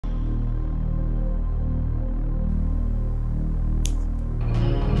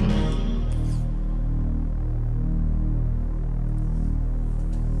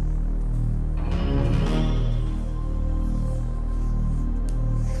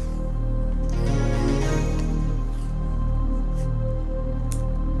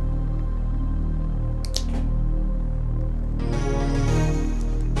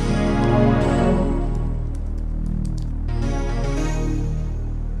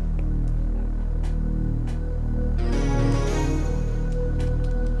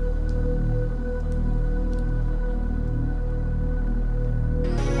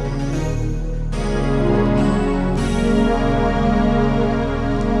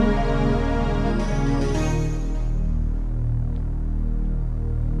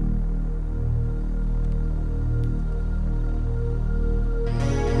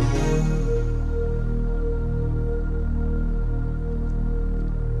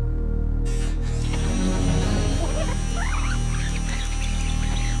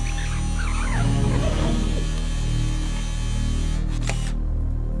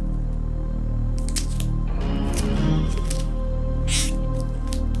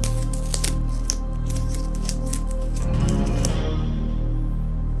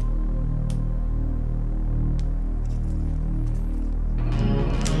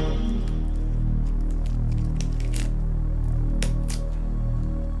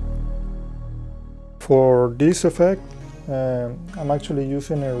For this effect, I'm actually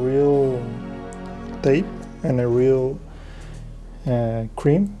using a real tape and a real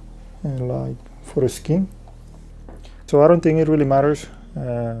cream, like for the skin. So I don't think it really matters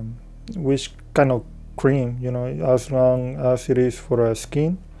which kind of cream, you know, as long as it is for a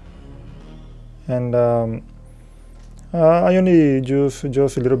skin. And I only use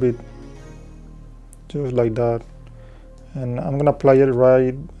just a little bit, just like that. And I'm gonna apply it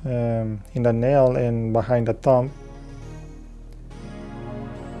right in the nail and behind the thumb,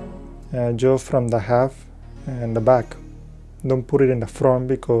 just from the half and the back. Don't put it in the front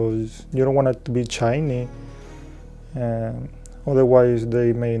because you don't want it to be shiny, otherwise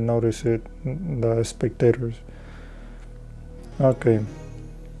they may notice it, the spectators. Okay.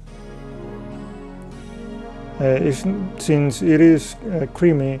 Since it is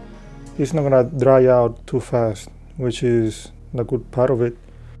creamy, it's not gonna dry out too fast, which is the good part of it.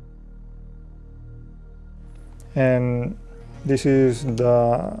 And this is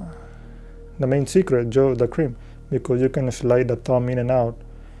the main secret, just the cream, because you can slide the thumb in and out.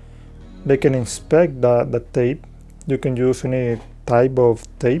 They can inspect the tape. You can use any type of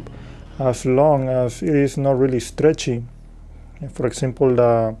tape as long as it is not really stretchy. For example,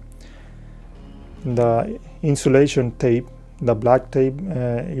 the insulation tape, the black tape,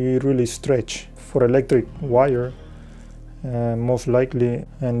 it really stretch for electric wire, most likely.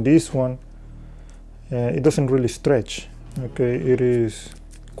 And this one, it doesn't really stretch. Okay, it is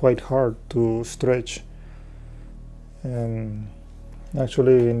quite hard to stretch.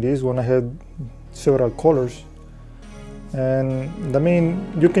 Actually, in this one I had several colors, and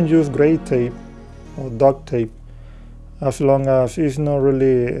you can use gray tape or duct tape as long as it's not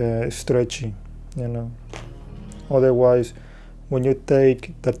really stretchy, you know. Otherwise, when you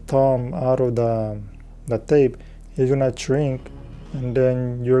take the thumb out of the tape, it's gonna shrink, and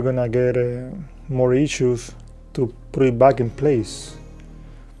then you're gonna get more issues to put it back in place.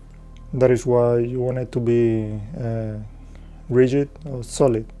 That is why you want it to be rigid or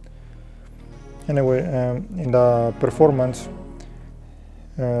solid. Anyway, in the performance,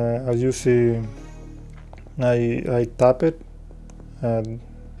 as you see, I tap it at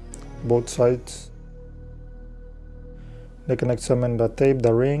both sides. They can examine the tape,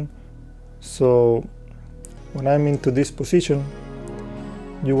 the ring. So when I'm into this position,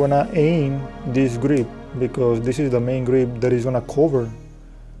 you wanna aim this grip, because this is the main grip that is gonna cover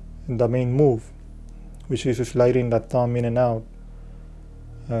the main move, which is sliding the thumb in and out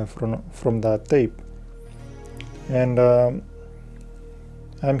from the tape. And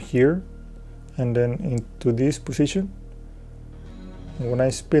I'm here, and then into this position. When I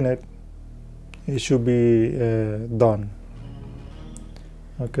spin it, it should be done.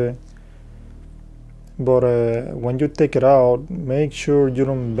 Okay. But when you take it out, make sure you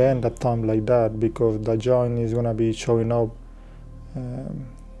don't bend the thumb like that, because the joint is gonna be showing up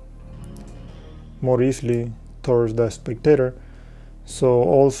more easily towards the spectator. So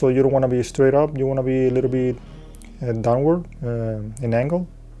also you don't want to be straight up, you want to be a little bit downward in angle.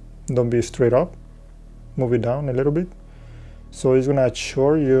 Don't be straight up, move it down a little bit, so it's gonna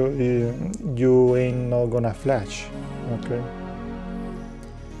assure you ain't not gonna flash. Okay,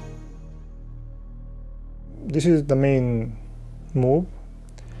 this is the main move.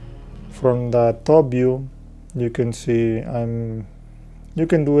 From the top view, you can see you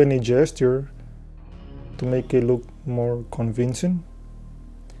can do any gesture to make it look more convincing.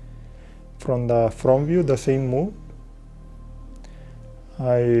 From the front view, the same move.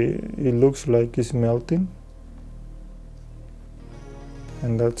 It looks like it's melting,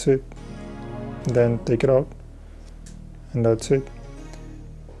 and that's it. Then take it out, and that's it.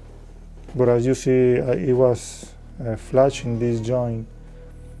 But as you see, it was flashing this joint,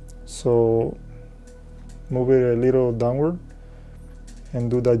 so move it a little downward and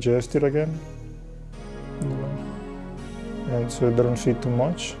do the gesture again, and so they don't see too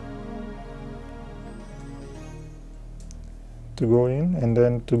much. To go in and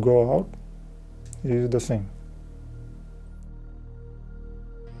then to go out is the same.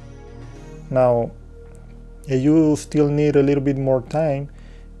 Now, if you still need a little bit more time,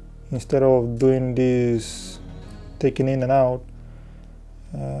 instead of doing this taking in and out,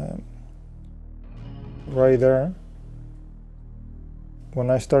 right there, when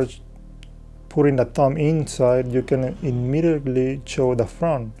I start putting the thumb inside, you can immediately show the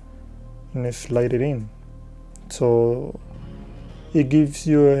front and slide it in. So it gives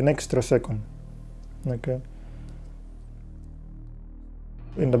you an extra second. Okay.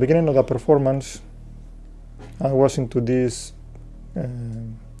 In the beginning of the performance, I was into this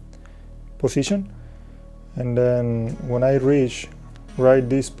position, and then when I reach right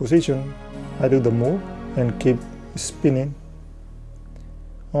this position, I do the move and keep spinning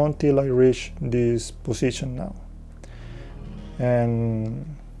until I reach this position now.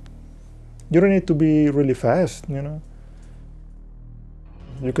 And you don't need to be really fast, you know.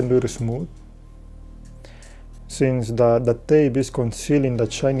 You can do it smooth. Since the tape is concealing the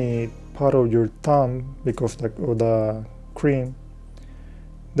shiny part of your thumb because of the cream,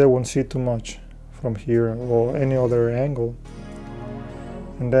 they won't see too much from here or any other angle.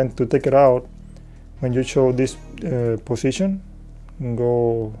 And then to take it out, when you show this position,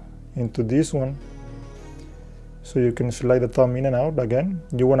 go into this one, so you can slide the thumb in and out again.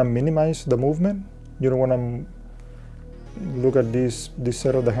 You want to minimize the movement. You don't want to look at this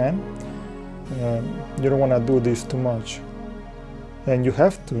side of the hand. You don't want to do this too much, and you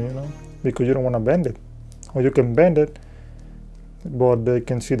have to, you know, because you don't want to bend it. Or you can bend it, but they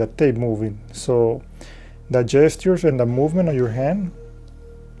can see the tape moving. So the gestures and the movement of your hand,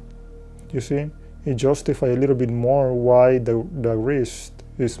 you see, it justifies a little bit more why the wrist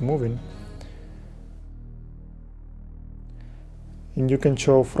is moving. And you can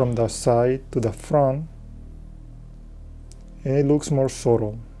show from the side to the front, and it looks more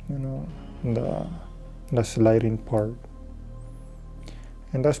subtle, you know, the sliding part.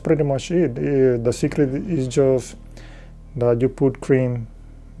 And that's pretty much it. The secret is just that you put cream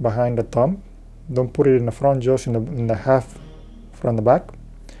behind the thumb. Don't put it in the front, just in the half from the back,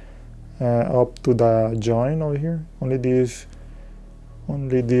 up to the joint over here. Only this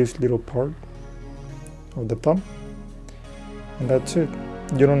little part of the thumb, and that's it.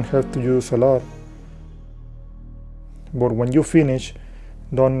 You don't have to use a lot. But when you finish,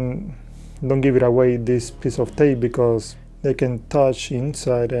 don't give it away, this piece of tape, because they can touch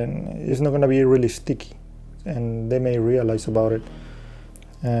inside and it's not going to be really sticky, and they may realize about it.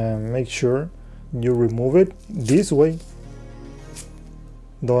 Make sure you remove it this way.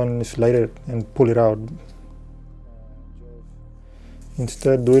 Don't slide it and pull it out.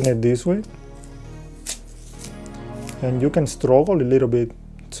 Instead, doing it this way, and you can struggle a little bit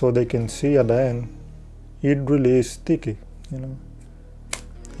so they can see at the end. It really is sticky, you know,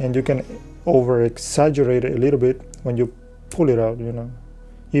 and you can over exaggerate it a little bit when you pull it out, you know.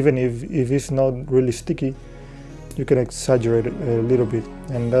 Even if it's not really sticky, you can exaggerate it a little bit,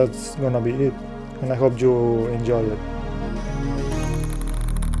 and that's gonna be it. And I hope you enjoy it.